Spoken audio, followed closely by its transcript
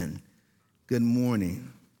Good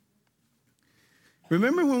morning.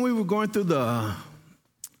 Remember when we were going through I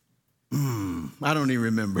don't even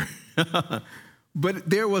remember. But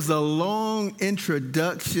there was a long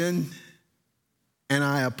introduction, and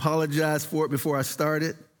I apologize for it before I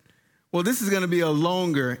started. Well, this is going to be a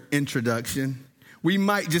longer introduction. We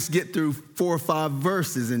might just get through 4 or 5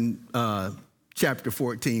 verses in chapter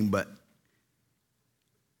 14, but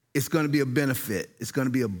it's going to be a benefit. It's going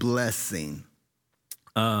to be a blessing.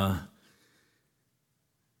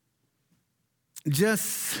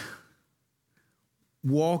 Just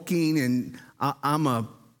walking, and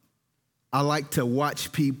I like to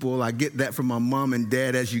watch people. I get that from my mom and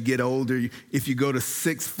dad. As you get older, if you go to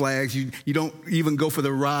Six Flags, you don't even go for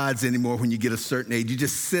the rides anymore when you get a certain age. You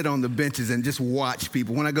just sit on the benches and just watch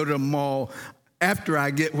people. When I go to the mall, after I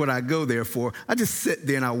get what I go there for, I just sit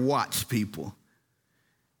there and I watch people.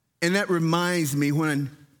 And that reminds me when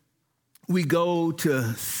we go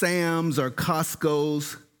to Sam's or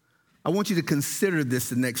Costco's, I want you to consider this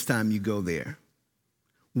the next time you go there.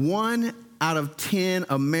 1 out of 10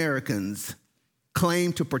 Americans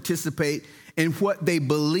claim to participate in what they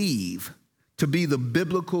believe to be the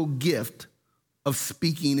biblical gift of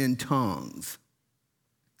speaking in tongues.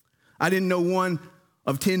 I didn't know 1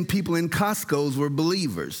 of 10 people in Costco's were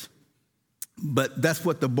believers, but that's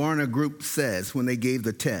what the Barna Group says when they gave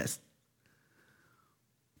the test.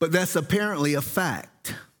 But that's apparently a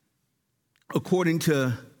fact, according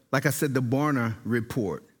to, like I said, the Barna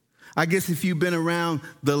report. I guess if you've been around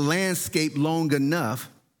the landscape long enough,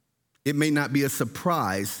 it may not be a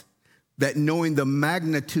surprise that knowing the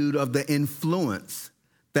magnitude of the influence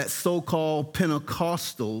that so-called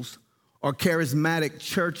Pentecostals or charismatic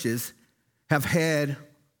churches have had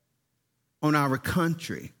on our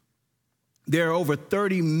country. There are over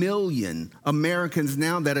 30 million Americans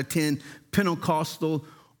now that attend Pentecostal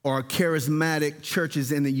or charismatic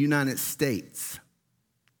churches in the United States.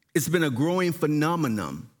 It's been a growing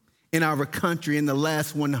phenomenon in our country in the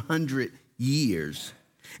last 100 years.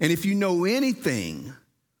 And if you know anything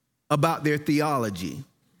about their theology,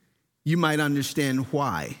 you might understand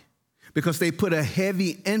why. Because they put a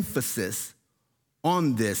heavy emphasis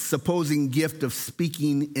on this supposing gift of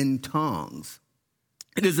speaking in tongues.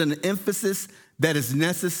 It is an emphasis that is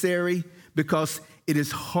necessary because it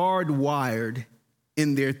is hardwired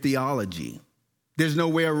in their theology. There's no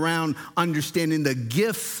way around understanding the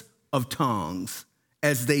gifts of tongues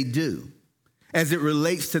as they do, as it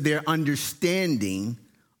relates to their understanding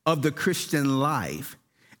of the Christian life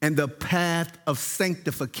and the path of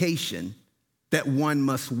sanctification that one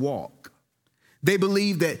must walk. They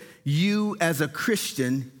believe that you as a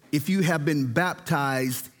Christian, if you have been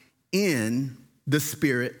baptized in the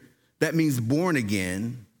Spirit, that means born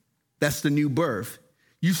again, that's the new birth,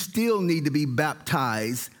 you still need to be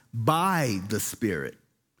baptized by the Spirit.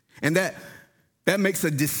 And that makes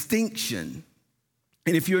a distinction.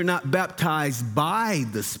 And if you're not baptized by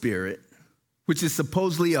the Spirit, which is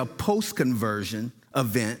supposedly a post-conversion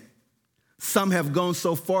event, some have gone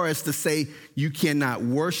so far as to say you cannot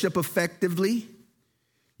worship effectively,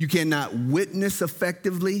 you cannot witness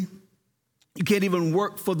effectively, you can't even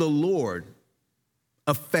work for the Lord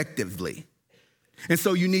effectively. And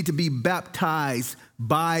so you need to be baptized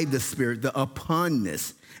by the Spirit, the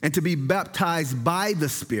uponness. And to be baptized by the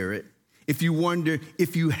Spirit, if you wonder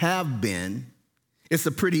if you have been, it's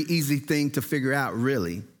a pretty easy thing to figure out,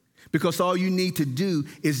 really, because all you need to do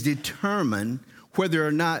is determine whether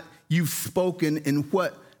or not you've spoken in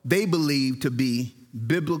what they believe to be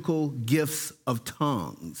biblical gifts of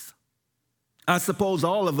tongues. I suppose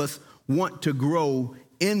all of us want to grow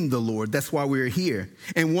in the Lord. That's why we're here,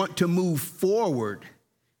 and want to move forward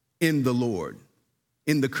in the Lord,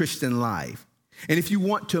 in the Christian life. And if you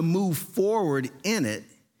want to move forward in it,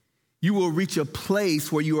 you will reach a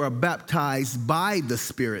place where you are baptized by the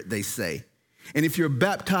Spirit, they say. And if you're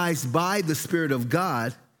baptized by the Spirit of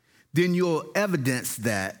God, then you'll evidence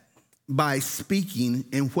that by speaking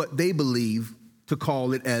in what they believe to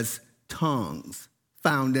call it as tongues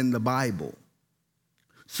found in the Bible.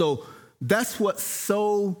 So that's what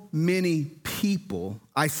so many people,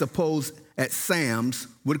 I suppose, at Sam's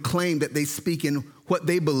would claim that they speak in what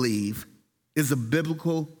they believe is a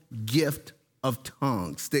biblical gift of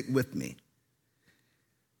tongues. Stick with me.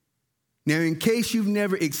 Now, in case you've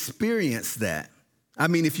never experienced that,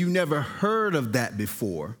 if you've never heard of that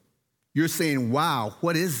before, you're saying, wow,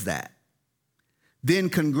 what is that? Then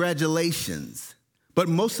congratulations. But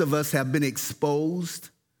most of us have been exposed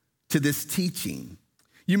to this teaching.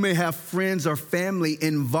 You may have friends or family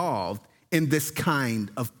involved in this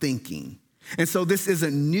kind of thinking. And so this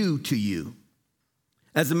isn't new to you.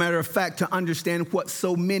 As a matter of fact, to understand what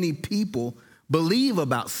so many people believe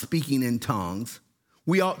about speaking in tongues,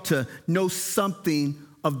 we ought to know something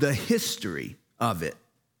of the history of it.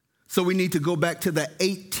 So we need to go back to the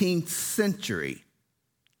 18th century,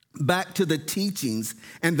 back to the teachings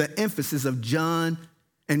and the emphasis of John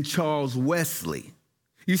and Charles Wesley.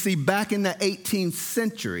 You see, back in the 18th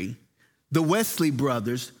century, the Wesley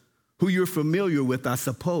brothers, who you're familiar with, I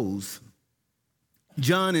suppose,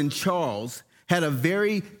 John and Charles, had a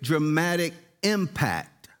very dramatic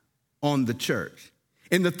impact on the church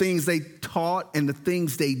in the things they taught and the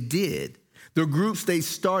things they did. The groups they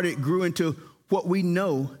started grew into what we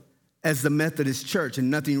know as the Methodist Church, and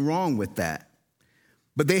nothing wrong with that.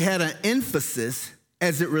 But they had an emphasis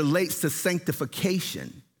as it relates to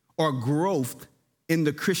sanctification or growth in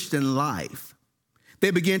the Christian life. They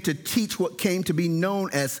began to teach what came to be known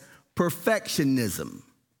as perfectionism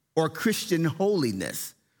or Christian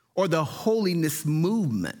holiness or the holiness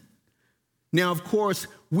movement. Now, of course,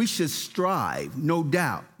 we should strive, no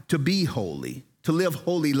doubt, to be holy, to live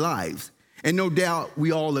holy lives. And no doubt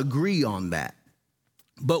we all agree on that.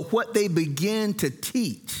 But what they began to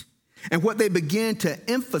teach and what they began to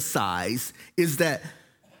emphasize is that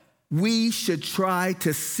we should try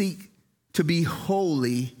to seek to be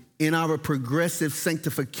holy in our progressive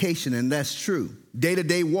sanctification, and that's true.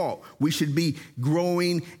 Day-to-day walk, we should be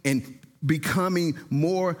growing and becoming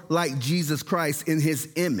more like Jesus Christ in his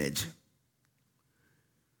image.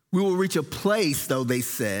 We will reach a place, though, they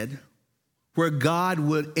said, where God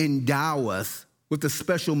would endow us with a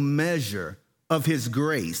special measure of his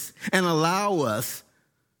grace and allow us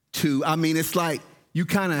to, it's like you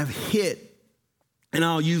kind of hit, and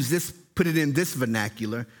I'll use this, put it in this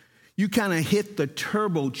vernacular, you kind of hit the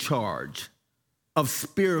turbocharge of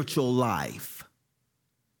spiritual life,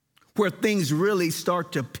 where things really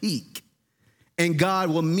start to peak, and God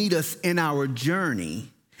will meet us in our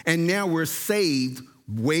journey, and now we're saved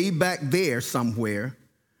way back there somewhere.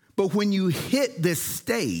 But when you hit this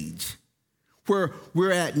stage where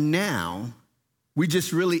we're at now, we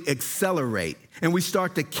just really accelerate, and we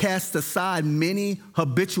start to cast aside many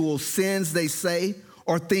habitual sins, they say,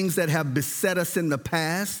 or things that have beset us in the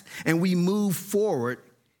past, and we move forward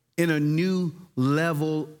in a new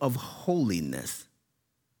level of holiness.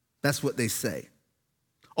 That's what they say.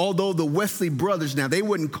 Although the Wesley brothers, now they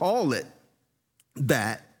wouldn't call it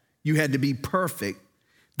that, you had to be perfect.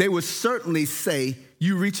 They would certainly say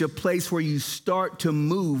you reach a place where you start to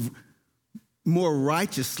move more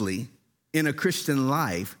righteously in a Christian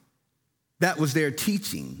life. That was their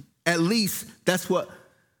teaching. At least that's what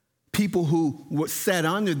people who sat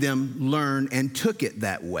under them learned and took it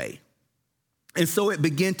that way. And so it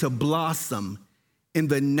began to blossom in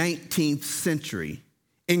the 19th century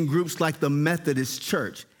in groups like the Methodist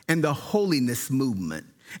Church and the holiness movement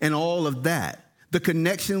and all of that. The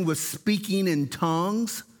connection with speaking in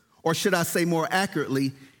tongues, or should I say more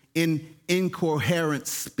accurately, in incoherent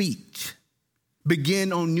speech,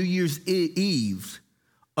 began on New Year's Eve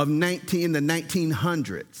in the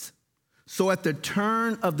 1900s. So at the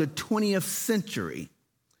turn of the 20th century,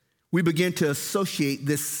 we began to associate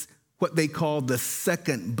this, what they call the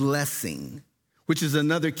second blessing, which is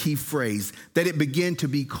another key phrase, that it began to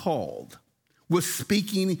be called, with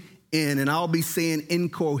speaking in, and I'll be saying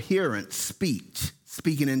incoherent speech,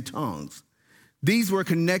 speaking in tongues. These were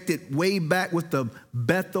connected way back with the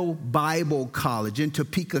Bethel Bible College in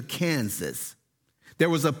Topeka, Kansas. There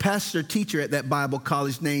was a pastor teacher at that Bible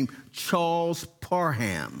college named Charles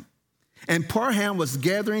Parham. And Parham was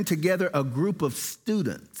gathering together a group of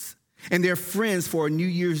students and their friends for a New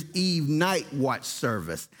Year's Eve night watch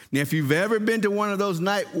service. Now, if you've ever been to one of those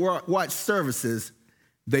night watch services,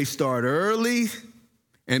 they start early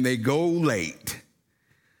and they go late.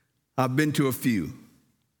 I've been to a few.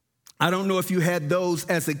 I don't know if you had those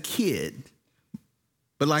as a kid,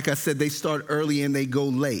 but like I said, they start early and they go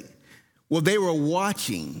late. Well, they were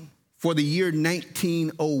watching for the year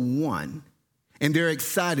 1901, and they're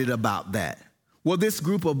excited about that. Well, this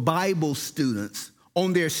group of Bible students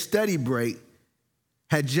on their study break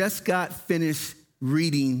had just got finished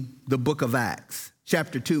reading the book of Acts,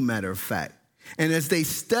 chapter 2, matter of fact. And as they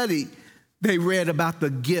studied, they read about the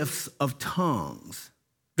gifts of tongues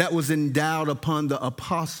that was endowed upon the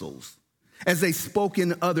apostles. As they spoke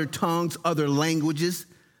in other tongues, other languages,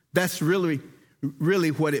 that's really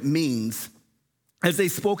what it means. As they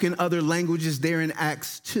spoke in other languages there in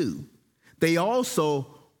Acts 2. They also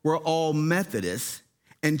were all Methodists,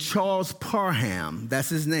 and Charles Parham, that's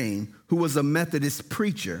his name, who was a Methodist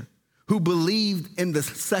preacher, who believed in the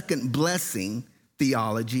second blessing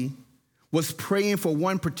theology, was praying for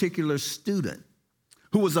one particular student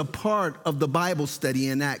who was a part of the Bible study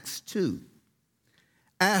in Acts 2,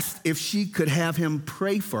 asked if she could have him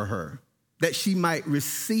pray for her that she might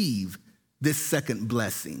receive this second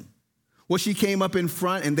blessing. Well, she came up in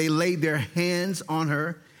front and they laid their hands on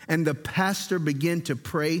her, and the pastor began to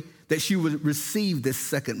pray that she would receive this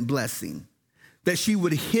second blessing, that she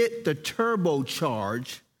would hit the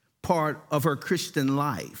turbocharge part of her Christian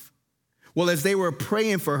life. Well, as they were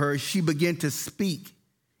praying for her, she began to speak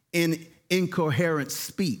in incoherent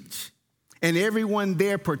speech. And everyone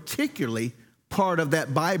there, particularly part of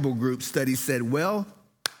that Bible group study, said, well,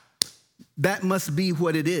 that must be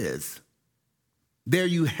what it is. There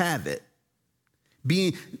you have it.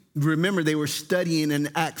 Remember, they were studying in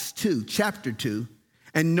Acts 2, chapter 2,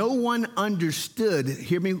 and no one understood,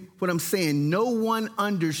 hear me what I'm saying, no one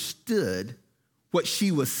understood what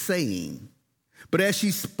she was saying. But as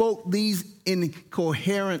she spoke these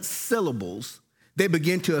incoherent syllables, they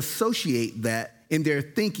began to associate that in their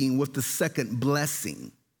thinking with the second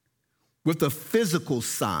blessing, with the physical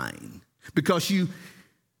sign. Because you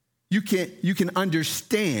can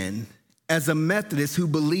understand, as a Methodist who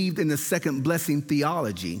believed in the second blessing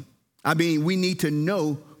theology, we need to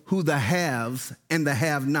know who the haves and the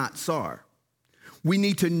have-nots are. We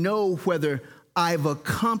need to know whether I've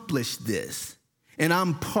accomplished this and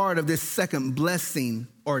I'm part of this second blessing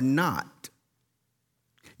or not.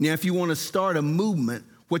 Now, if you want to start a movement,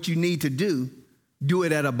 what you need to do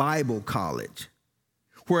it at a Bible college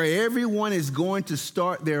where everyone is going to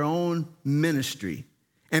start their own ministry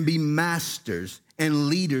and be masters and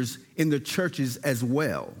leaders in the churches as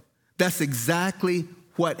well. That's exactly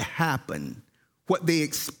what happened, what they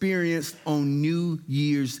experienced on New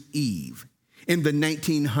Year's Eve in the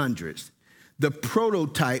 1900s. The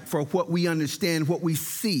prototype for what we understand, what we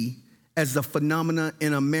see as the phenomena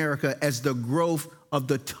in America as the growth of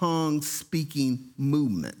the tongue-speaking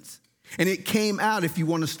movements. And it came out, if you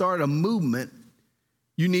want to start a movement,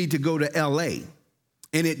 you need to go to L.A.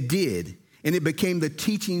 And it did. And it became the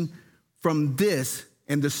teaching from this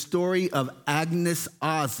and the story of Agnes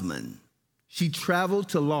Osmond. She traveled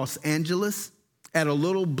to Los Angeles at a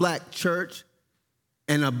little black church,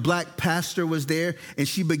 and a black pastor was there, and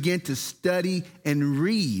she began to study and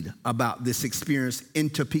read about this experience in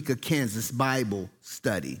Topeka, Kansas Bible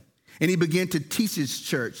study. And he began to teach his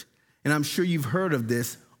church, and I'm sure you've heard of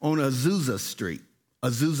this, on Azusa Street,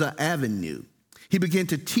 Azusa Avenue. He began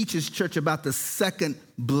to teach his church about the second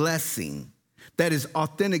blessing that is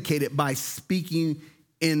authenticated by speaking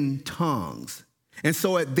in tongues. And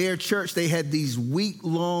so at their church, they had these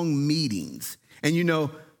week-long meetings. And you know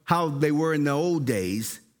how they were in the old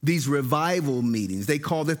days, these revival meetings. They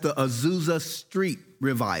called it the Azusa Street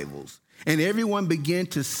revivals. And everyone began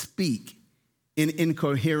to speak in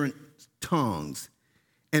incoherent tongues.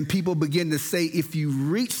 And people began to say, if you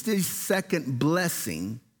reach this second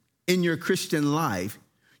blessing in your Christian life,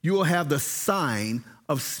 you will have the sign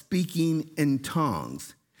of speaking in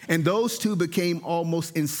tongues. And those two became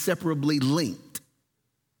almost inseparably linked.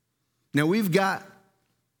 Now we're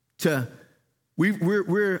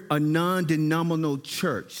a non-denominational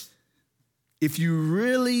church. They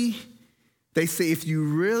say if you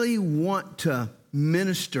really want to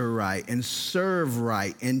minister right and serve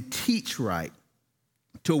right and teach right,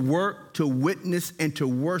 to work, to witness, and to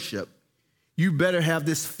worship, you better have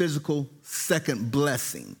this physical second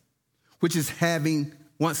blessing, which is having,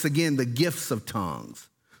 once again, the gifts of tongues.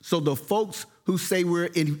 So the folks who say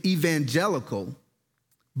we're evangelical,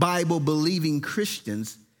 Bible-believing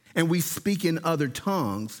Christians, and we speak in other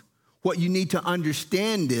tongues, what you need to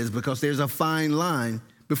understand is, because there's a fine line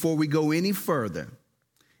before we go any further,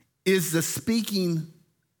 is the speaking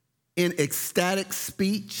in ecstatic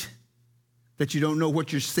speech that you don't know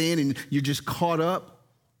what you're saying and you're just caught up,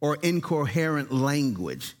 or incoherent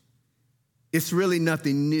language. It's really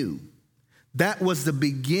nothing new. That was the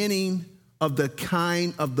beginning of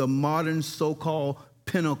the modern so-called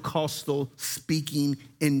Pentecostal speaking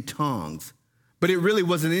in tongues. But it really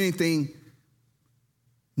wasn't anything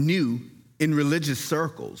new in religious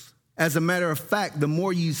circles. As a matter of fact, the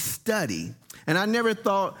more you study, and I never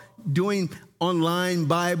thought doing online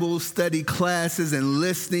Bible study classes and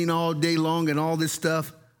listening all day long and all this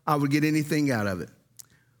stuff, I would get anything out of it.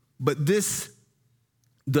 But the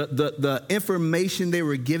information they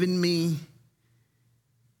were giving me,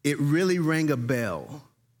 it really rang a bell.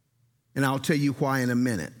 And I'll tell you why in a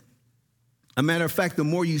minute. A matter of fact, the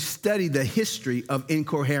more you study the history of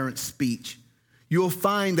incoherent speech, you'll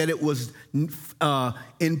find that it was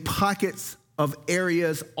in pockets of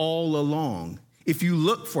areas all along, if you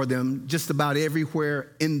look for them just about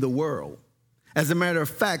everywhere in the world. As a matter of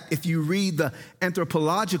fact, if you read the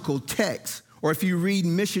anthropological texts, or if you read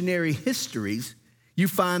missionary histories, you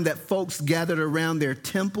find that folks gathered around their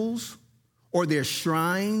temples or their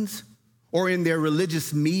shrines or in their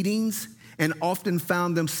religious meetings, and often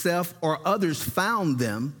found themselves or others found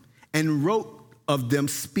them and wrote of them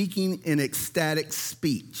speaking in ecstatic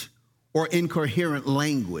speech or incoherent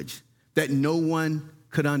language that no one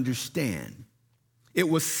could understand. It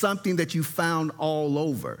was something that you found all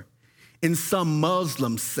over. In some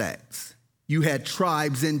Muslim sects, you had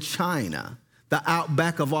tribes in China, the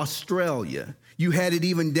outback of Australia. You had it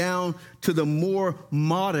even down to the more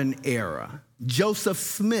modern era. Joseph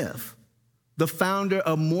Smith, the founder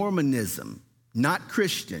of Mormonism, not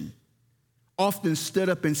Christian, often stood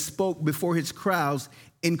up and spoke before his crowds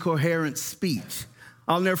in coherent speech.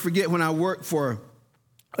 I'll never forget when I worked for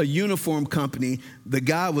a uniform company. The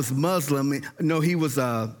guy was Muslim. No, he was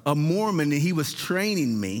a Mormon, and he was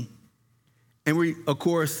training me. And of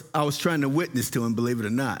course, I was trying to witness to him, believe it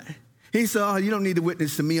or not. He said, "Oh, you don't need to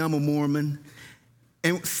witness to me. I'm a Mormon."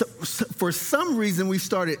 And so for some reason, we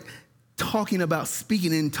started talking about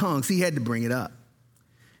speaking in tongues. He had to bring it up.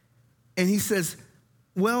 And he says,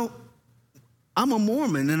 "Well, I'm a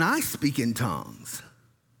Mormon and I speak in tongues."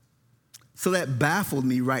 So that baffled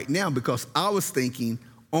me right now because I was thinking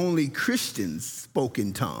only Christians spoke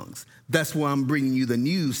in tongues. That's why I'm bringing you the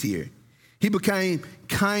news here. He became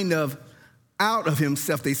kind of out of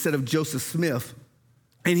himself, they said of Joseph Smith,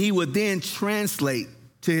 and he would then translate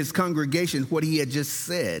to his congregation what he had just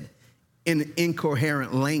said in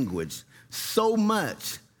incoherent language, so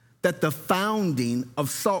much that the founding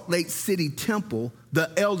of Salt Lake City Temple,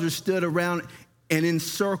 the elders stood around and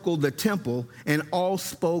encircled the temple and all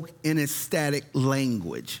spoke in ecstatic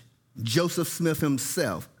language. Joseph Smith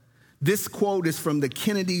himself. This quote is from the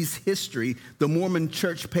Kennedy's History, the Mormon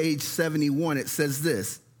Church, page 71. It says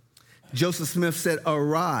this: Joseph Smith said,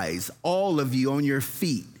 "Arise, all of you on your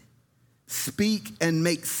feet. Speak and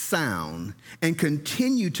make sound, and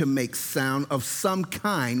continue to make sound of some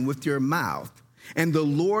kind with your mouth, and the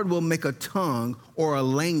Lord will make a tongue or a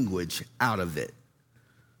language out of it."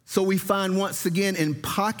 So we find once again in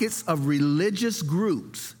pockets of religious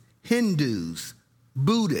groups, Hindus,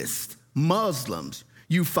 Buddhists, Muslims,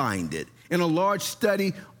 you find it. In a large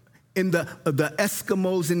study in the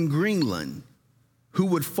Eskimos in Greenland, who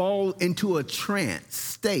would fall into a trance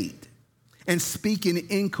state and speak in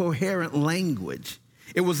incoherent language.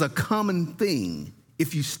 It was a common thing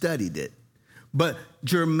if you studied it. But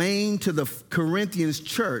germane to the Corinthians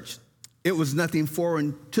church, it was nothing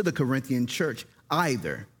foreign to the Corinthian church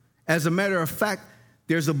either. As a matter of fact,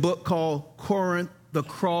 there's a book called Corinth, the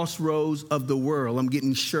Crossroads of the World. I'm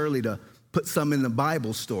getting Shirley to put some in the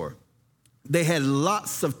Bible store. They had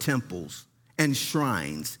lots of temples and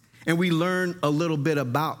shrines, and we learn a little bit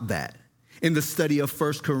about that in the study of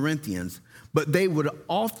 1 Corinthians. But they would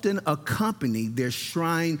often accompany their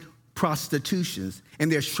shrine prostitutions and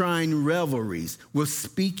their shrine revelries with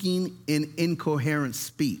speaking in incoherent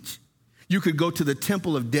speech. You could go to the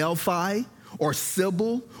temple of Delphi or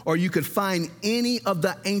Sybil, or you could find any of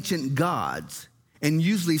the ancient gods, and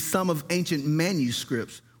usually some of ancient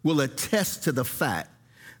manuscripts will attest to the fact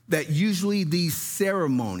that usually these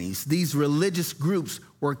ceremonies, these religious groups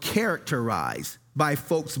were characterized by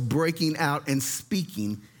folks breaking out and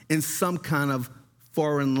speaking in some kind of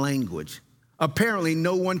foreign language. Apparently,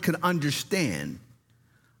 no one could understand.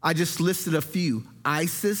 I just listed a few: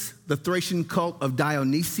 Isis, the Thracian cult of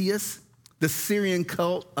Dionysius, the Syrian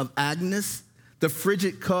cult of Agnes, the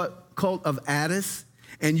Frigid cult of Attis,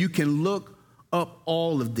 and you can look up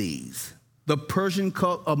all of these. The Persian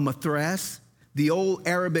cult of Mithras, the old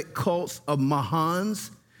Arabic cults of Mahans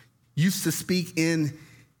used to speak in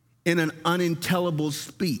an unintelligible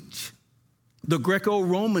speech. The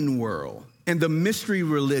Greco-Roman world and the mystery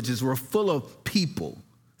religions were full of people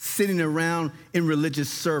sitting around in religious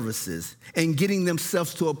services and getting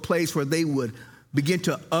themselves to a place where they would begin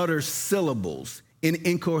to utter syllables in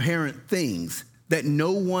incoherent things that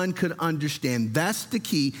no one could understand. That's the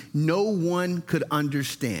key. No one could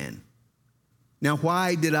understand. Now,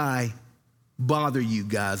 why did I bother you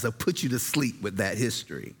guys or put you to sleep with that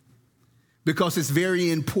history? Because it's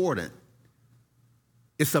very important.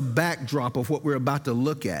 It's a backdrop of what we're about to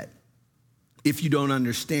look at. If you don't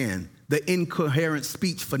understand the incoherent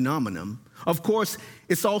speech phenomenon, of course,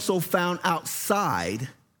 it's also found outside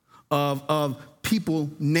of people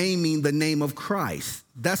naming the name of Christ.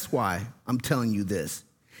 That's why I'm telling you this.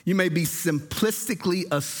 You may be simplistically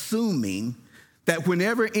assuming that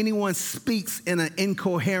whenever anyone speaks in an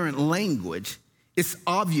incoherent language, it's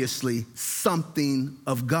obviously something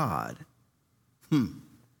of God.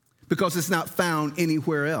 Because it's not found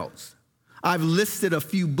anywhere else. I've listed a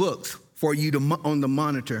few books for you on the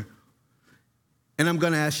monitor, and I'm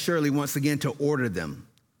going to ask Shirley once again to order them.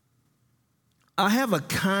 I have a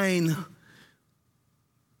kind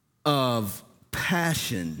of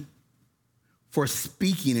passion for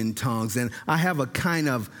speaking in tongues. And I have a kind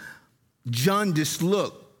of jaundiced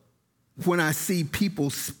look when I see people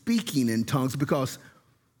speaking in tongues, because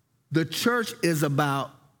the church is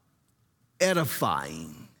about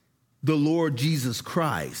edifying the Lord Jesus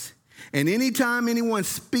Christ. And anytime anyone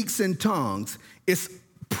speaks in tongues, it's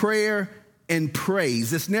prayer and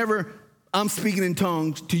praise. It's never, I'm speaking in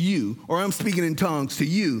tongues to you, or I'm speaking in tongues to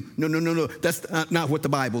you. No. That's not what the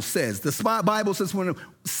Bible says. The Bible says when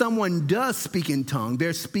someone does speak in tongues,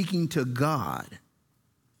 they're speaking to God.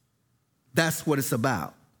 That's what it's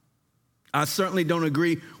about. I certainly don't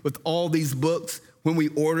agree with all these books when we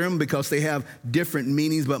order them, because they have different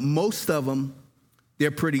meanings, but most of them,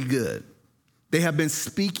 they're pretty good. They have been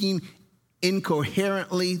speaking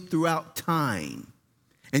incoherently throughout time.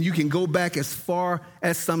 And you can go back as far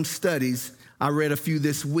as some studies. I read a few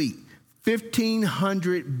this week,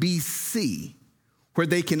 1500 BC, where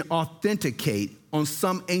they can authenticate on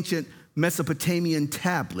some ancient Mesopotamian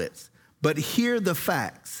tablets. But hear the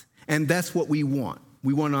facts, and that's what we want.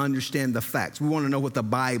 We want to understand the facts. We want to know what the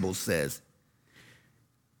Bible says.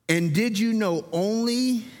 And did you know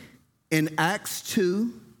only in Acts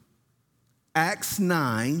 2, Acts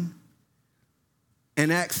 9,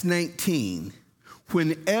 and Acts 19,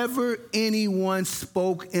 whenever anyone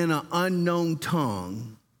spoke in an unknown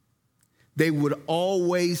tongue, they would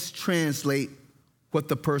always translate what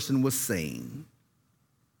the person was saying.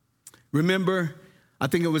 Remember, I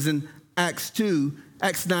think it was in Acts 2,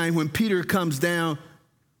 Acts 9, when Peter comes down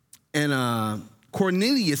and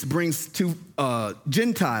Cornelius brings two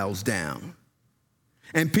Gentiles down.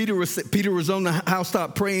 And Peter was on the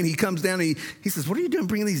housetop praying. He comes down and he says, "What are you doing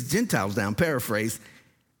bringing these Gentiles down?" Paraphrase.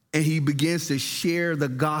 And he begins to share the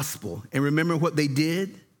gospel. And remember what they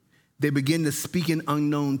did? They began to speak in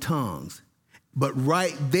unknown tongues. But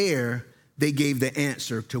right there, they gave the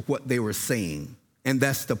answer to what they were saying. And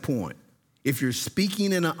that's the point. If you're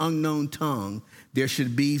speaking in an unknown tongue, there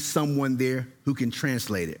should be someone there who can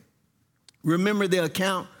translate it. Remember the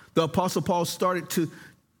account the Apostle Paul started to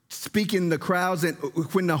speak in the crowds, and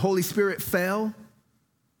when the Holy Spirit fell,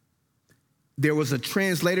 there was a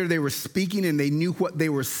translator. They were speaking and they knew what they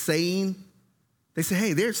were saying. They said,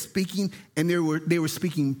 hey, they're speaking, and they were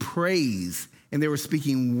speaking praise, and they were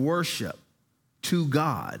speaking worship to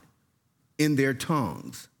God in their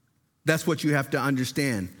tongues. That's what you have to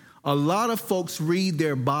understand. A lot of folks read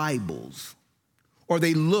their Bibles, or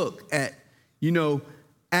they look at,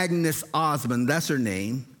 Agnes Osmond, that's her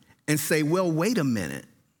name, and say, well, wait a minute.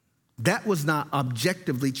 That was not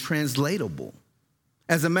objectively translatable.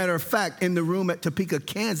 As a matter of fact, in the room at Topeka,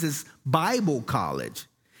 Kansas Bible College,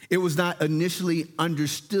 it was not initially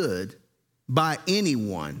understood by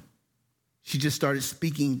anyone. She just started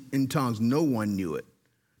speaking in tongues. No one knew it.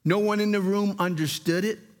 No one in the room understood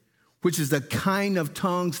it, which is the kind of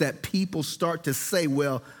tongues that people start to say,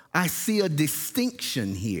 well, I see a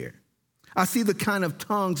distinction here. I see the kind of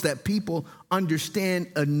tongues that people understand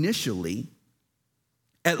initially.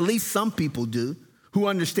 At least some people do, who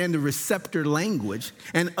understand the receptor language,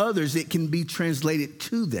 and others it can be translated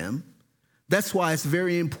to them. That's why it's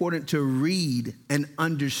very important to read and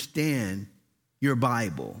understand your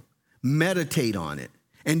Bible. Meditate on it,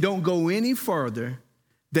 and don't go any further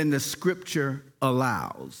than the scripture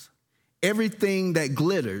allows. Everything that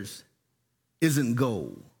glitters isn't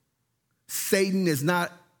gold. Satan is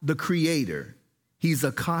not the creator. He's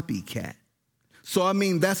a copycat. So,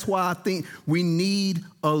 that's why I think we need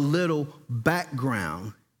a little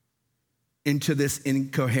background into this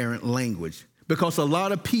incoherent language, because a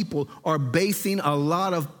lot of people are basing a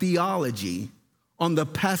lot of theology on the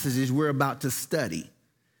passages we're about to study.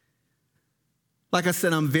 Like I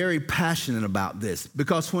said, I'm very passionate about this,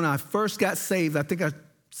 because when I first got saved, I think I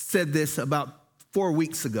said this about 4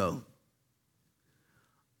 weeks ago.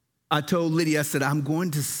 I told Lydia, I said, I'm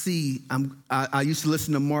going to see, I used to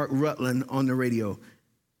listen to Mark Rutland on the radio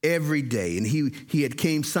every day. And he had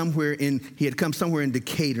come somewhere in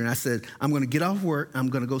Decatur. And I said, I'm going to get off work. I'm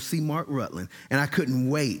going to go see Mark Rutland. And I couldn't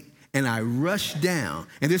wait. And I rushed down.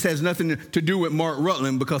 And this has nothing to do with Mark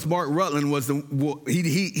Rutland, because Mark Rutland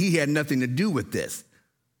he had nothing to do with this.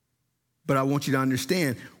 But I want you to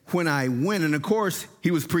understand, when I went, and of course,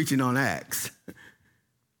 he was preaching on Acts.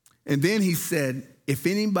 And then he said, if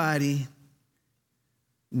anybody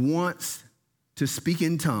wants to speak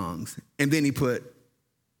in tongues, and then he put,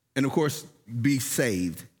 and of course, be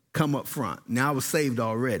saved, come up front. Now, I was saved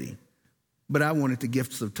already, but I wanted the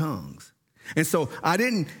gifts of tongues. And so I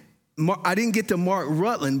didn't get to Mark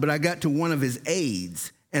Rutland, but I got to one of his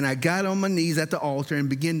aides, and I got on my knees at the altar and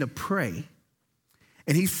began to pray.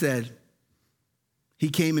 And he said, he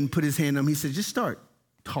came and put his hand on me. He said, just start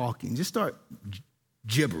talking. Just start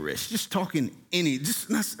gibberish, just talking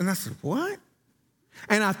and I said, what?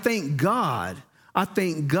 And I thank God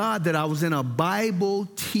that I was in a Bible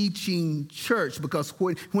teaching church, because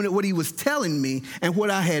what he was telling me and what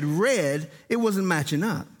I had read, it wasn't matching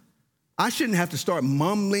up. I shouldn't have to start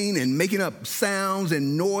mumbling and making up sounds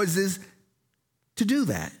and noises to do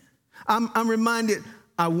that. I'm reminded,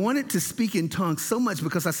 I wanted to speak in tongues so much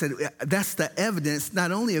because I said, that's the evidence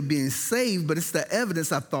not only of being saved, but it's the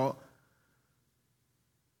evidence, I thought,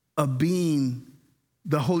 of being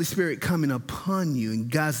the Holy Spirit coming upon you.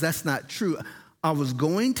 And guys, that's not true. I was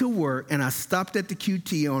going to work and I stopped at the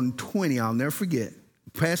QT on 20, I'll never forget.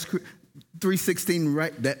 Past 316,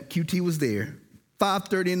 right, that QT was there,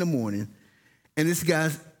 5:30 in the morning. And this guy,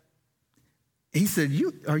 he said,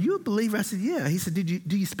 are you a believer? I said, yeah. He said,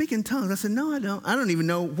 do you speak in tongues? I said, no, I don't. I don't even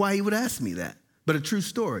know why he would ask me that, but a true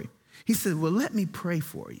story. He said, well, let me pray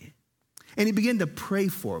for you. And he began to pray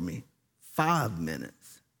for me 5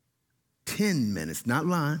 minutes, 10 minutes, not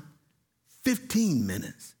lying, 15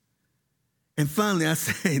 minutes. And finally I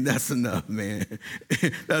said, that's enough, man.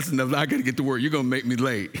 That's enough. I got to get to work. You're going to make me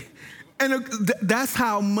late. And that's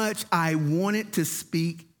how much I wanted to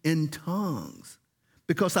speak in tongues,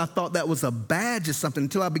 because I thought that was a badge or something,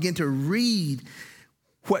 until I began to read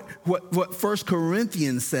what 1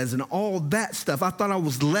 Corinthians says and all that stuff. I thought I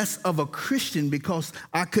was less of a Christian because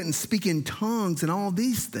I couldn't speak in tongues and all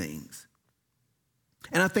these things.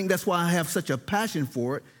 And I think that's why I have such a passion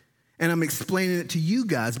for it, and I'm explaining it to you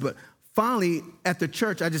guys. But finally, at the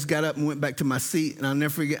church, I just got up and went back to my seat, and I'll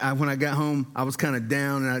never forget, when I got home, I was kind of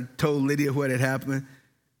down, and I told Lydia what had happened.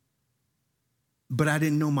 But I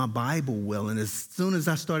didn't know my Bible well, and as soon as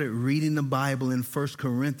I started reading the Bible in 1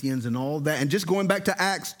 Corinthians and all that, and just going back to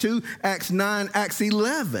Acts 2, Acts 9, Acts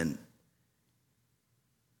 11,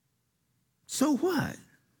 so what?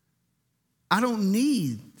 I don't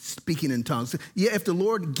need speaking in tongues. Yeah, if the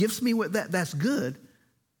Lord gifts me with that, that's good.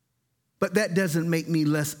 But that doesn't make me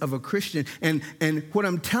less of a Christian. And what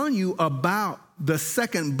I'm telling you about the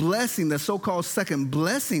second blessing, the so-called second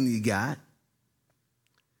blessing you got,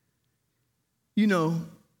 you know,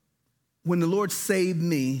 when the Lord saved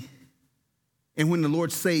me and when the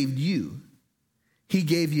Lord saved you, he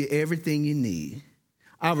gave you everything you need.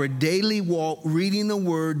 Our daily walk, reading the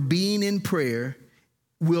word, being in prayer,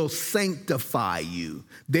 will sanctify you.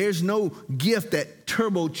 There's no gift that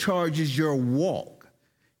turbocharges your walk.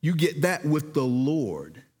 You get that with the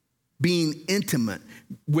Lord, being intimate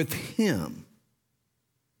with him.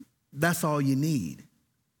 That's all you need.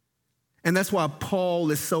 And that's why Paul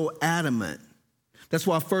is so adamant. That's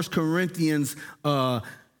why 1 Corinthians 10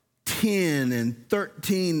 and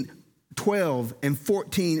 13, 12 and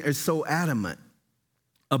 14 are so adamant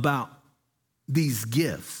about these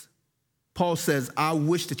gifts. Paul says, I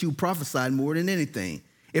wish that you prophesied more than anything.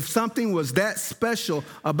 If something was that special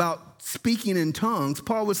about speaking in tongues,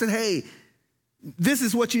 Paul would say, hey, this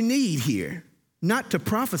is what you need here. Not to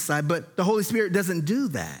prophesy, but the Holy Spirit doesn't do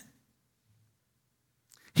that.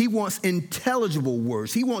 He wants intelligible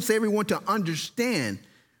words. He wants everyone to understand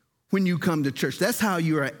when you come to church. That's how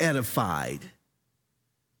you are edified,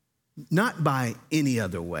 not by any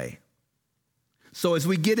other way. So as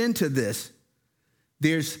we get into this,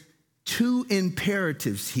 there's two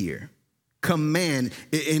imperatives here. Command,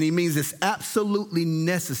 and he means it's absolutely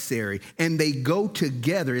necessary, and they go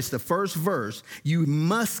together. It's the first verse. You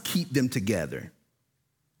must keep them together.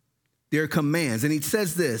 They're commands. And he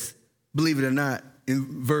says this, believe it or not,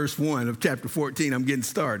 in verse 1 of chapter 14, I'm getting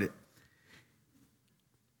started.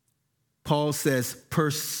 Paul says,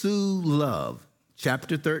 pursue love,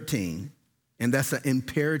 chapter 13, and that's an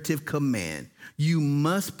imperative command. You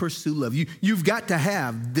must pursue love. You've got to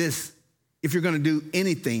have this if you're going to do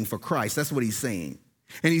anything for Christ. That's what he's saying.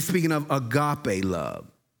 And he's speaking of agape love.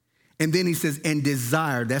 And then he says, and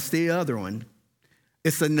desire, that's the other one.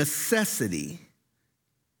 It's a necessity.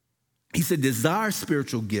 He said, desire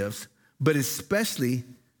spiritual gifts, but especially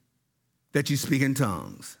that you speak in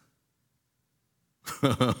tongues.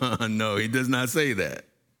 No, he does not say that.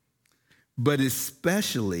 But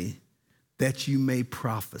especially that you may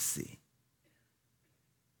prophesy.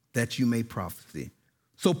 That you may prophesy.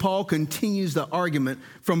 So Paul continues the argument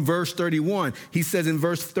from verse 31. He says in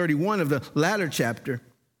verse 31 of the latter chapter,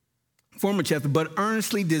 former chapter, but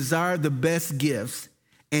earnestly desire the best gifts,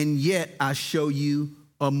 and yet I show you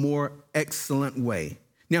a more excellent way.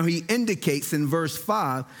 Now he indicates in verse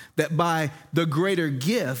 5 that by the greater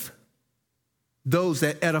gift, those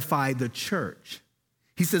that edify the church.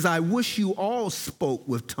 He says, I wish you all spoke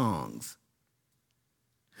with tongues,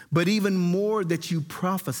 but even more that you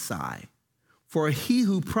prophesy. For he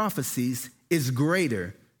who prophesies is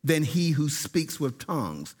greater than he who speaks with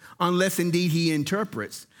tongues, unless indeed he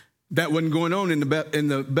interprets. That wasn't going on in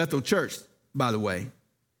the Bethel church, by the way.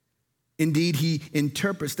 Indeed, he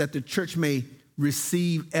interprets that the church may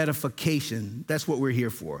receive edification. That's what we're here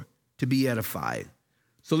for, to be edified.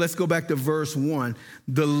 So let's go back to verse 1.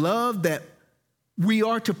 The love that we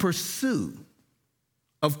are to pursue,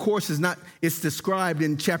 of course, it's described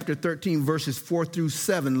in chapter 13, verses 4 through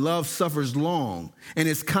 7. Love suffers long and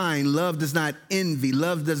is kind. Love does not envy.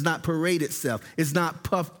 Love does not parade itself. Is not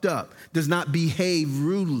puffed up. Does not behave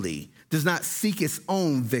rudely. Does not seek its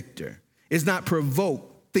own victor. Is not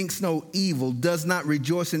provoked. Thinks no evil. Does not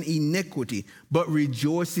rejoice in iniquity, but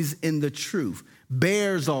rejoices in the truth.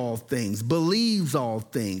 Bears all things. Believes all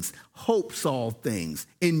things. Hopes all things.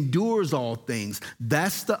 Endures all things.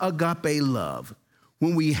 That's the agape love.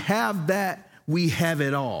 When we have that, we have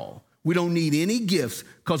it all. We don't need any gifts,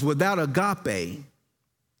 because without agape,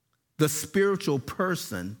 the spiritual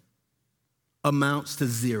person amounts to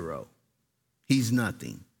zero. He's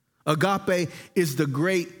nothing. Agape is the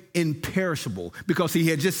great imperishable, because he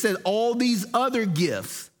had just said all these other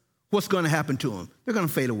gifts, what's going to happen to them? They're going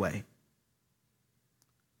to fade away.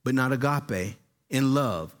 But not agape. In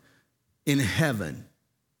love, in heaven,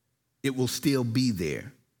 it will still be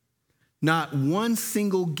there. Not one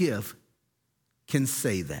single gift can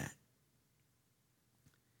say that.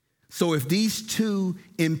 So if these two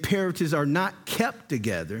imperatives are not kept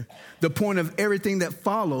together, the point of everything that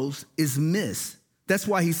follows is missed. That's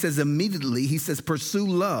why he says immediately, he says, pursue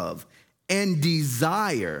love and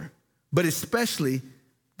desire, but especially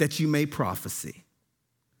that you may prophesy.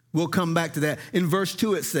 We'll come back to that. In verse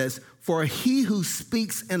 2, it says, for he who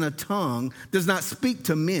speaks in a tongue does not speak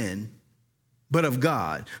to men, but of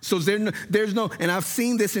God. So there's no, and I've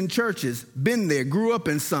seen this in churches, been there, grew up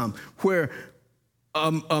in some, where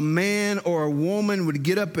a man or a woman would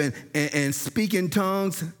get up and speak in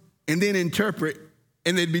tongues and then interpret,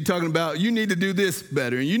 and they'd be talking about, you need to do this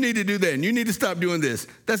better, and you need to do that, and you need to stop doing this.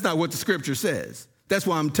 That's not what the scripture says. That's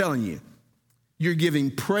why I'm telling you. You're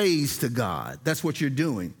giving praise to God. That's what you're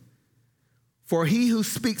doing. For he who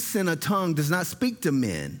speaks in a tongue does not speak to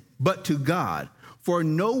men, but to God. For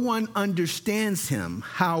no one understands him.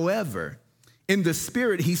 However, in the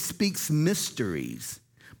spirit he speaks mysteries.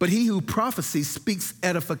 But he who prophesies speaks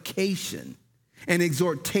edification and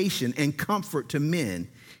exhortation and comfort to men.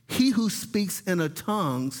 He who speaks in a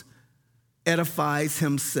tongues edifies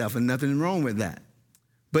himself, and nothing wrong with that.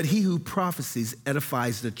 But he who prophesies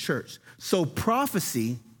edifies the church. So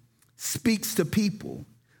prophecy speaks to people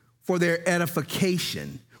for their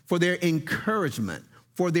edification, for their encouragement,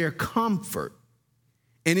 for their comfort.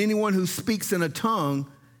 And anyone who speaks in a tongue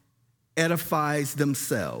edifies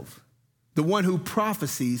themselves. The one who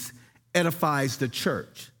prophesies edifies the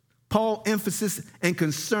church. Paul's emphasis and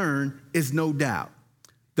concern is no doubt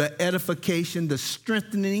the edification, the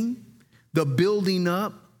strengthening, the building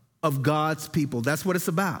up of God's people. That's what it's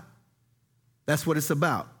about. That's what it's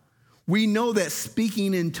about. We know that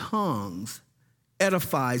speaking in tongues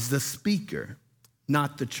edifies the speaker,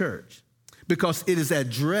 not the church, because it is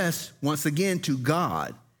addressed, once again, to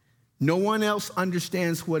God. No one else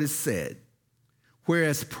understands what is said,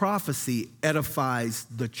 whereas prophecy edifies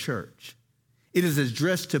the church. It is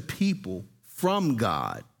addressed to people from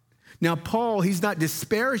God. Now, Paul, he's not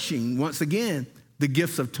disparaging, once again, the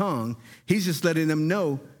gifts of tongue. He's just letting them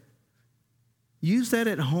know, use that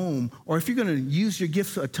at home, or if you're going to use your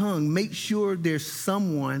gifts of tongue, make sure there's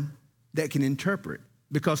someone that can interpret,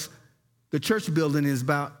 because the church building is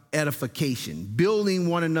about edification, building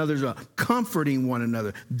one another up, comforting one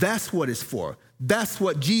another. That's what it's for. That's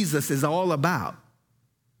what Jesus is all about.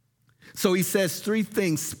 So he says three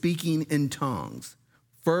things speaking in tongues.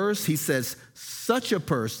 First, he says, such a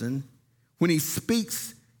person, when he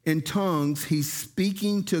speaks in tongues, he's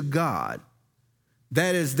speaking to God.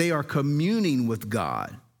 That is, they are communing with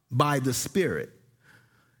God by the Spirit.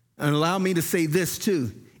 And allow me to say this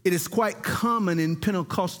too. It is quite common in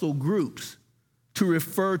Pentecostal groups to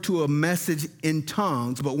refer to a message in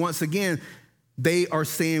tongues, but once again, they are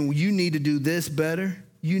saying, well, you need to do this better.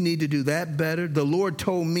 You need to do that better. The Lord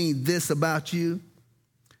told me this about you.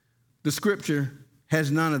 The scripture has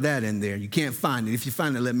none of that in there. You can't find it. If you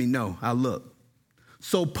find it, let me know. I'll look.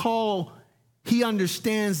 So Paul, he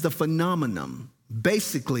understands the phenomenon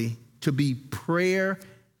basically to be prayer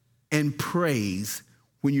and praise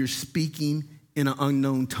when you're speaking in an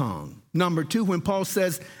unknown tongue. Number two, when Paul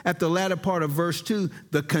says at the latter part of verse 2,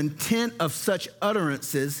 the content of such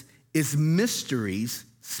utterances is mysteries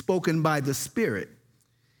spoken by the Spirit.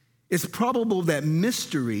 It's probable that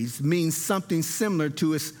mysteries means something similar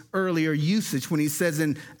to his earlier usage when he says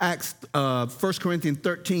in 1 Corinthians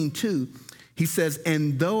 13:2, He says,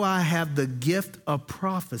 and though I have the gift of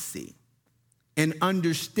prophecy and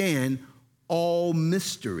understand all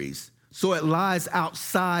mysteries, so it lies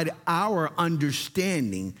outside our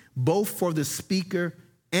understanding, both for the speaker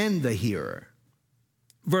and the hearer.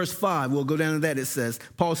 Verse 5, we'll go down to that. It says,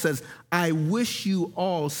 Paul says, I wish you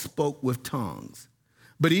all spoke with tongues,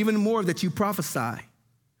 but even more that you prophesy.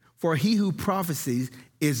 For he who prophesies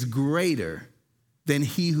is greater than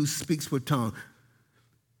he who speaks with tongues.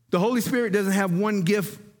 The Holy Spirit doesn't have one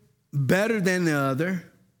gift better than the other,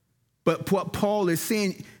 but what Paul is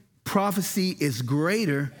saying, prophecy is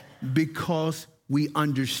greater because we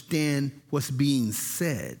understand what's being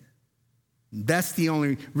said. That's the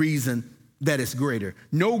only reason that it's greater.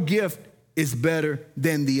 No gift is better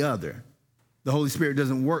than the other. The Holy Spirit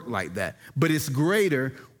doesn't work like that. But it's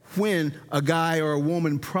greater when a guy or a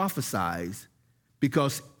woman prophesies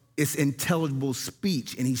because it's intelligible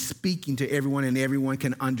speech and he's speaking to everyone and everyone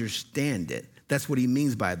can understand it. That's what he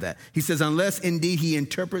means by that. He says, unless indeed he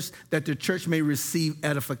interprets that the church may receive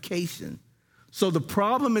edification. So the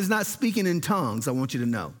problem is not speaking in tongues, I want you to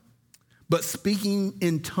know, but speaking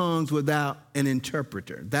in tongues without an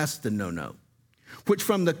interpreter. That's the no-no. Which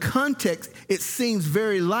from the context, it seems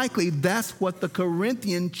very likely that's what the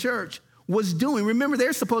Corinthian church was doing. Remember,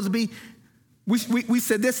 they're supposed to be, we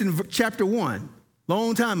said this in chapter 1,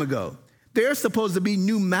 long time ago. They're supposed to be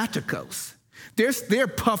pneumaticos. They're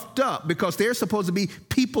puffed up because they're supposed to be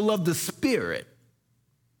people of the Spirit.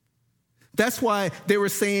 That's why they were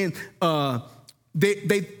saying,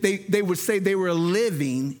 they would say they were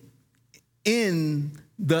living in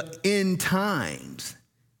the end times.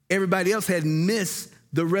 Everybody else had missed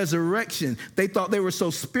the resurrection. They thought they were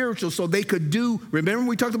so spiritual so they could do, remember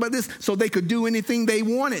we talked about this? So they could do anything they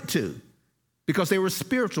wanted to because they were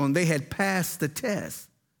spiritual and they had passed the test.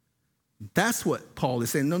 That's what Paul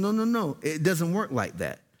is saying. No. It doesn't work like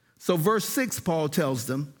that. So verse 6, Paul tells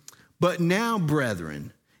them, but now,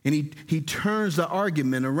 brethren, and he turns the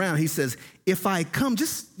argument around. He says, if I come,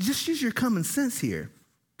 just use your common sense here,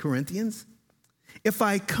 Corinthians. If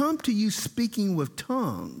I come to you speaking with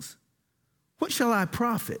tongues, what shall I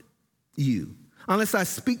profit you? Unless I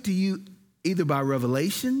speak to you either by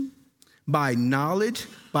revelation, by knowledge,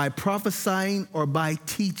 by prophesying, or by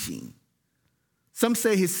teaching. Some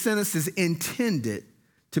say his sentence is intended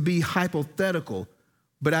to be hypothetical,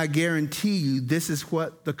 but I guarantee you this is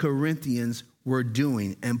what the Corinthians were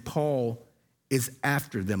doing, and Paul is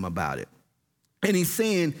after them about it. And he's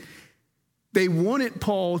saying they wanted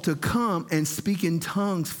Paul to come and speak in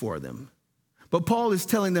tongues for them. But Paul is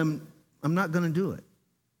telling them, I'm not going to do it.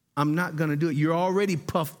 I'm not going to do it. You're already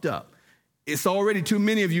puffed up. It's already too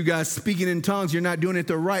many of you guys speaking in tongues. You're not doing it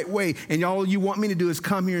the right way. And all you want me to do is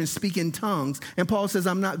come here and speak in tongues. And Paul says,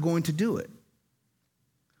 I'm not going to do it.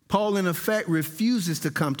 Paul, in effect, refuses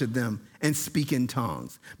to come to them and speak in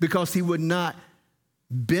tongues because he would not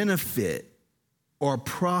benefit or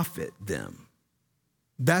profit them.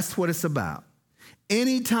 That's what it's about.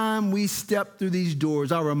 Anytime we step through these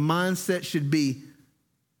doors, our mindset should be,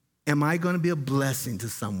 am I going to be a blessing to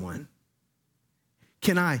someone?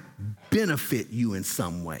 Can I benefit you in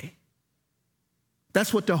some way?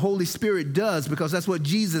 That's what the Holy Spirit does because that's what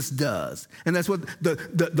Jesus does. And that's what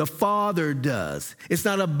the Father does. It's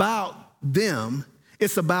not about them.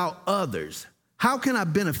 It's about others. How can I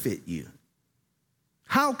benefit you?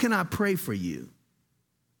 How can I pray for you?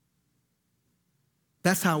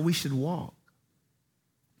 That's how we should walk.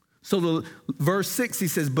 So verse 6, he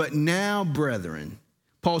says, but now, brethren,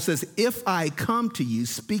 Paul says, if I come to you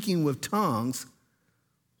speaking with tongues,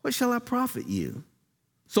 what shall I profit you?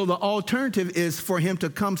 So the alternative is for him to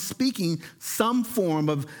come speaking some form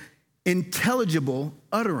of intelligible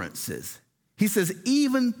utterances. He says,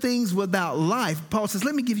 even things without life. Paul says,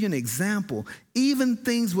 let me give you an example. Even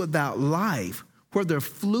things without life, whether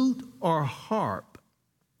flute or harp,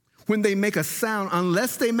 when they make a sound,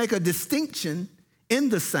 unless they make a distinction in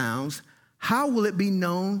the sounds, how will it be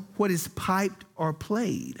known what is piped or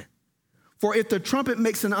played? For if the trumpet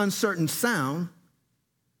makes an uncertain sound,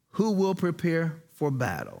 who will prepare for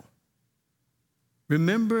battle?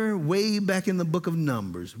 Remember way back in the book of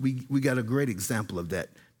Numbers, we got a great example of that.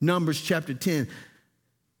 Numbers chapter 10,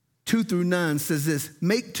 2-9 says this,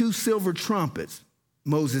 make 2 silver trumpets,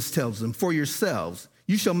 Moses tells them, for yourselves.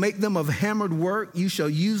 You shall make them of hammered work. You shall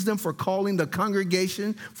use them for calling the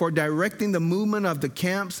congregation, for directing the movement of the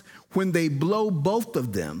camps. When they blow both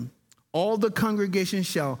of them, all the congregation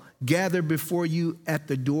shall gather before you at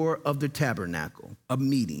the door of the tabernacle of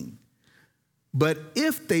meeting. But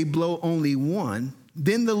if they blow only one,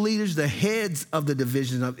 then the leaders, the heads of the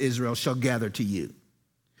divisions of Israel, shall gather to you.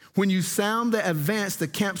 When you sound the advance, the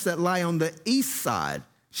camps that lie on the east side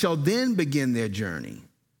shall then begin their journey.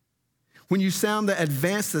 When you sound the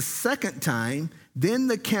advance the second time, then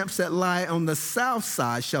the camps that lie on the south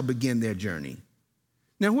side shall begin their journey.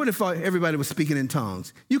 Now, what if everybody was speaking in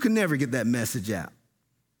tongues? You can never get that message out.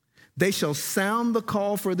 They shall sound the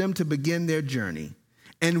call for them to begin their journey.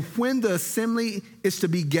 And when the assembly is to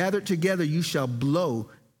be gathered together, you shall blow,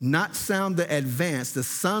 not sound the advance. The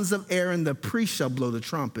sons of Aaron, the priest, shall blow the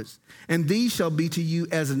trumpets. And these shall be to you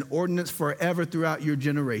as an ordinance forever throughout your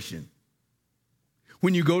generation.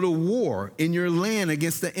 When you go to war in your land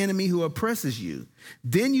against the enemy who oppresses you,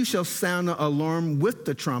 then you shall sound the alarm with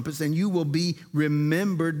the trumpets, and you will be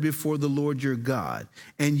remembered before the Lord your God,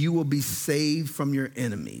 and you will be saved from your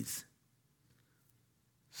enemies.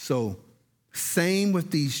 So, same with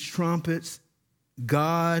these trumpets.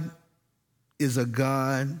 God is a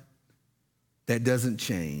God that doesn't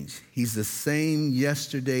change. He's the same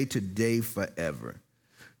yesterday, today, forever.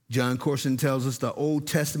 John Corson tells us the Old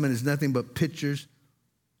Testament is nothing but pictures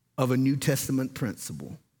of a New Testament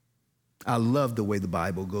principle. I love the way the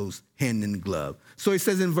Bible goes hand in glove. So he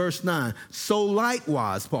says in verse 9, so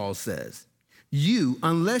likewise, Paul says, you,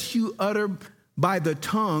 unless you utter by the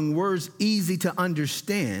tongue words easy to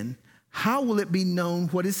understand, how will it be known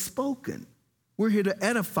what is spoken? We're here to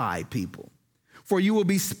edify people. For you will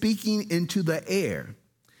be speaking into the air.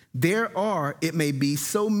 There are, it may be,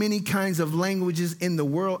 so many kinds of languages in the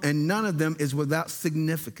world, and none of them is without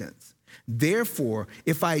significance. Therefore,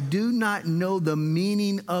 if I do not know the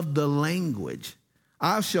meaning of the language,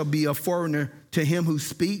 I shall be a foreigner to him who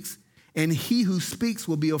speaks, and he who speaks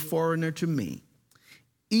will be a foreigner to me.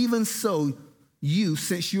 Even so, you,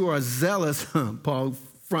 since you are zealous, Paul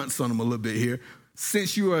fronts on him a little bit here,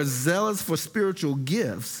 since you are zealous for spiritual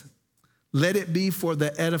gifts, let it be for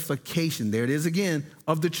the edification, there it is again,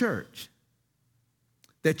 of the church,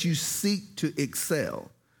 that you seek to excel.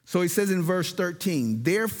 So he says in verse 13,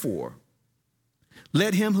 therefore,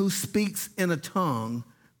 let him who speaks in a tongue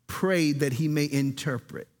pray that he may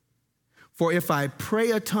interpret. For if I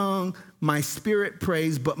pray a tongue, my spirit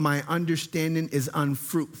prays, but my understanding is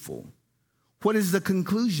unfruitful. What is the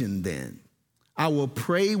conclusion then? I will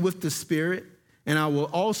pray with the spirit, and I will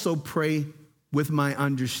also pray with my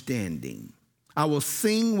understanding. I will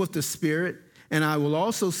sing with the spirit, and I will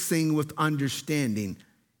also sing with understanding.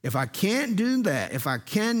 If I can't do that, if I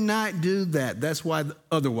cannot do that, that's why the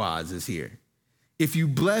otherwise is here. If you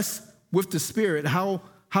bless with the spirit, how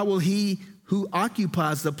will he who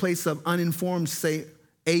occupies the place of uninformed say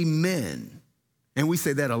amen? And we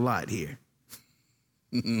say that a lot here.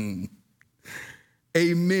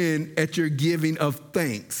 Amen at your giving of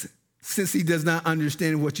thanks, since he does not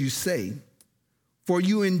understand what you say. For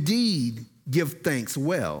you indeed give thanks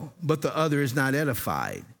well, but the other is not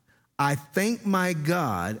edified. I thank my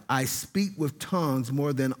God, I speak with tongues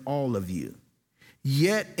more than all of you.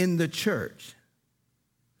 Yet in the church,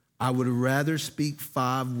 I would rather speak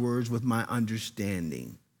 5 words with my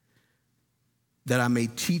understanding, that I may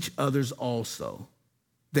teach others also,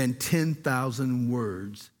 than 10,000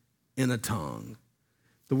 words in a tongue.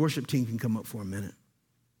 The worship team can come up for a minute.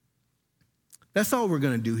 That's all we're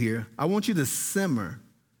going to do here. I want you to simmer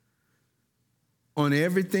on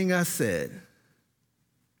everything I said,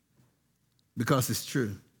 because it's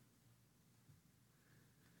true.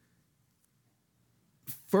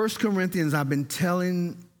 1 Corinthians, I've been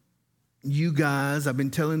telling you guys, I've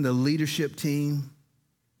been telling the leadership team,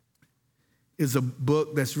 is a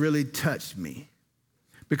book that's really touched me.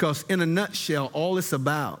 Because in a nutshell, all it's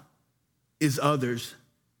about is others.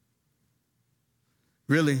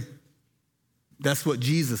 Really, that's what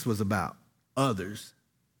Jesus was about, others.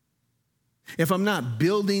 If I'm not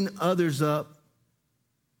building others up,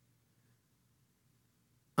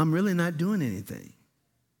 I'm really not doing anything.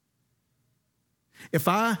 If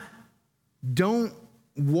I don't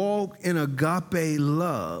walk in agape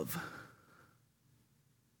love,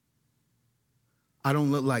 I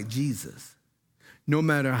don't look like Jesus. No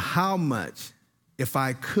matter how much, if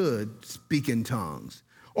I could speak in tongues,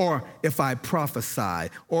 or if I prophesy,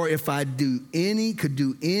 or if I could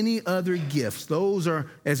do any other gifts, those are,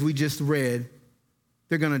 as we just read,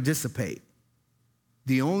 they're going to dissipate.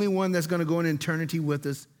 The only one that's going to go in eternity with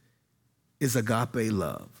us is agape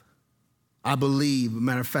love. I believe,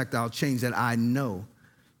 matter of fact, I'll change that. I know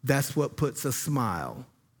that's what puts a smile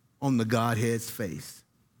on the Godhead's face.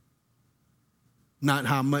 Not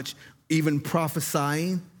how much, even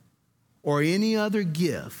prophesying or any other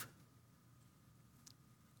gift.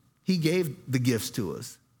 He gave the gifts to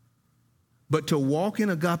us. But to walk in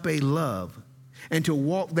agape love and to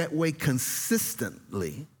walk that way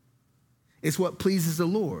consistently is what pleases the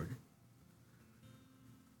Lord.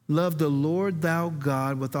 love the Lord thou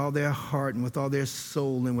God with all their heart and with all their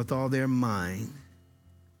soul and with all their mind,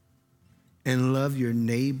 and love your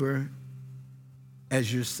neighbor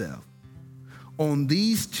as yourself. On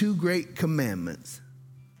these two great commandments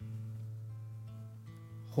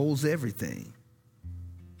holds everything.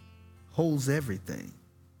 Holds everything.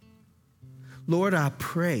 Lord, I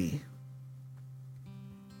pray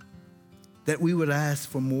that we would ask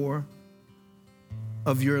for more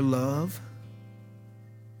of your love,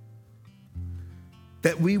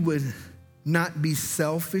 that we would not be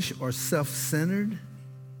selfish or self-centered,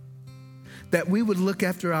 that we would look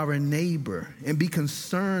after our neighbor and be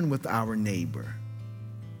concerned with our neighbor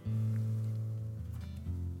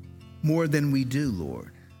more than we do,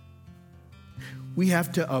 Lord. We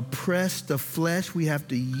have to oppress the flesh. We have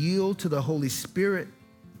to yield to the Holy Spirit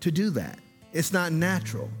to do that. It's not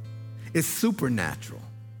natural. It's supernatural.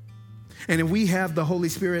 And if we have the Holy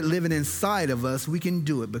Spirit living inside of us, we can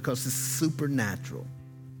do it because it's supernatural.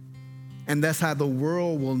 And that's how the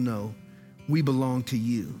world will know we belong to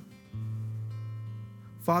you.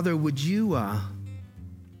 Father, would you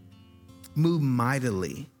move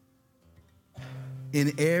mightily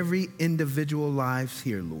in every individual lives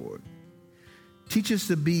here, Lord. Teach us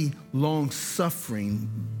to be long-suffering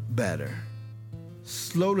better,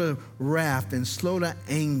 slow to wrath and slow to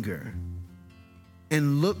anger,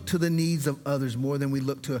 and look to the needs of others more than we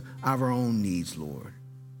look to our own needs, Lord.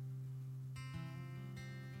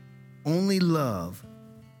 Only love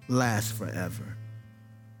lasts forever.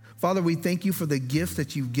 Father, we thank you for the gifts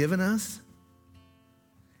that you've given us,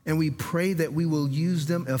 and we pray that we will use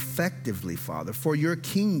them effectively, Father, for your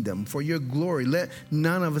kingdom, for your glory. Let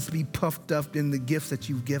none of us be puffed up in the gifts that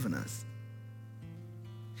you've given us.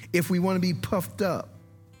 If we want to be puffed up,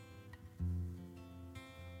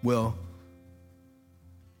 well,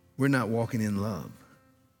 we're not walking in love.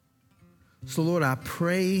 So, Lord, I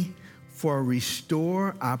pray for a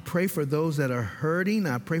restore. I pray for those that are hurting.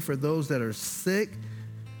 I pray for those that are sick.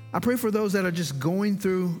 I pray for those that are just going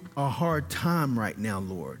through a hard time right now,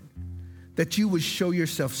 Lord, that you would show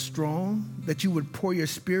yourself strong, that you would pour your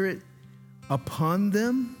Spirit upon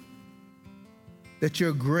them, that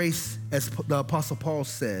your grace, as the Apostle Paul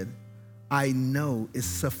said, I know is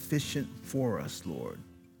sufficient for us, Lord.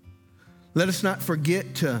 Let us not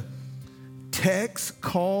forget to text,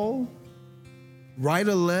 call, write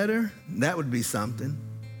a letter, that would be something,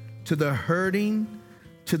 to the hurting,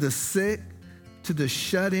 to the sick, to the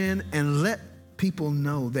shut in, and let people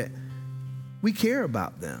know that we care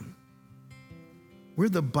about them. We're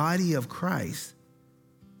the body of Christ.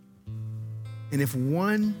 And if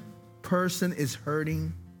one person is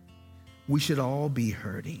hurting, we should all be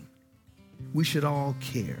hurting. We should all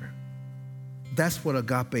care. That's what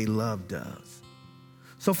agape love does.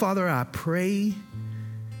 So, Father, I pray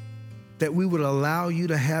that we would allow you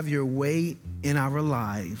to have your way in our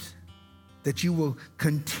lives, that you will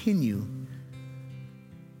continue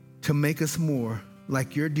to make us more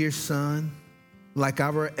like your dear Son, like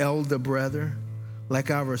our elder brother,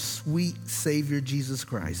 like our sweet Savior Jesus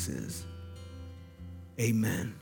Christ is. Amen.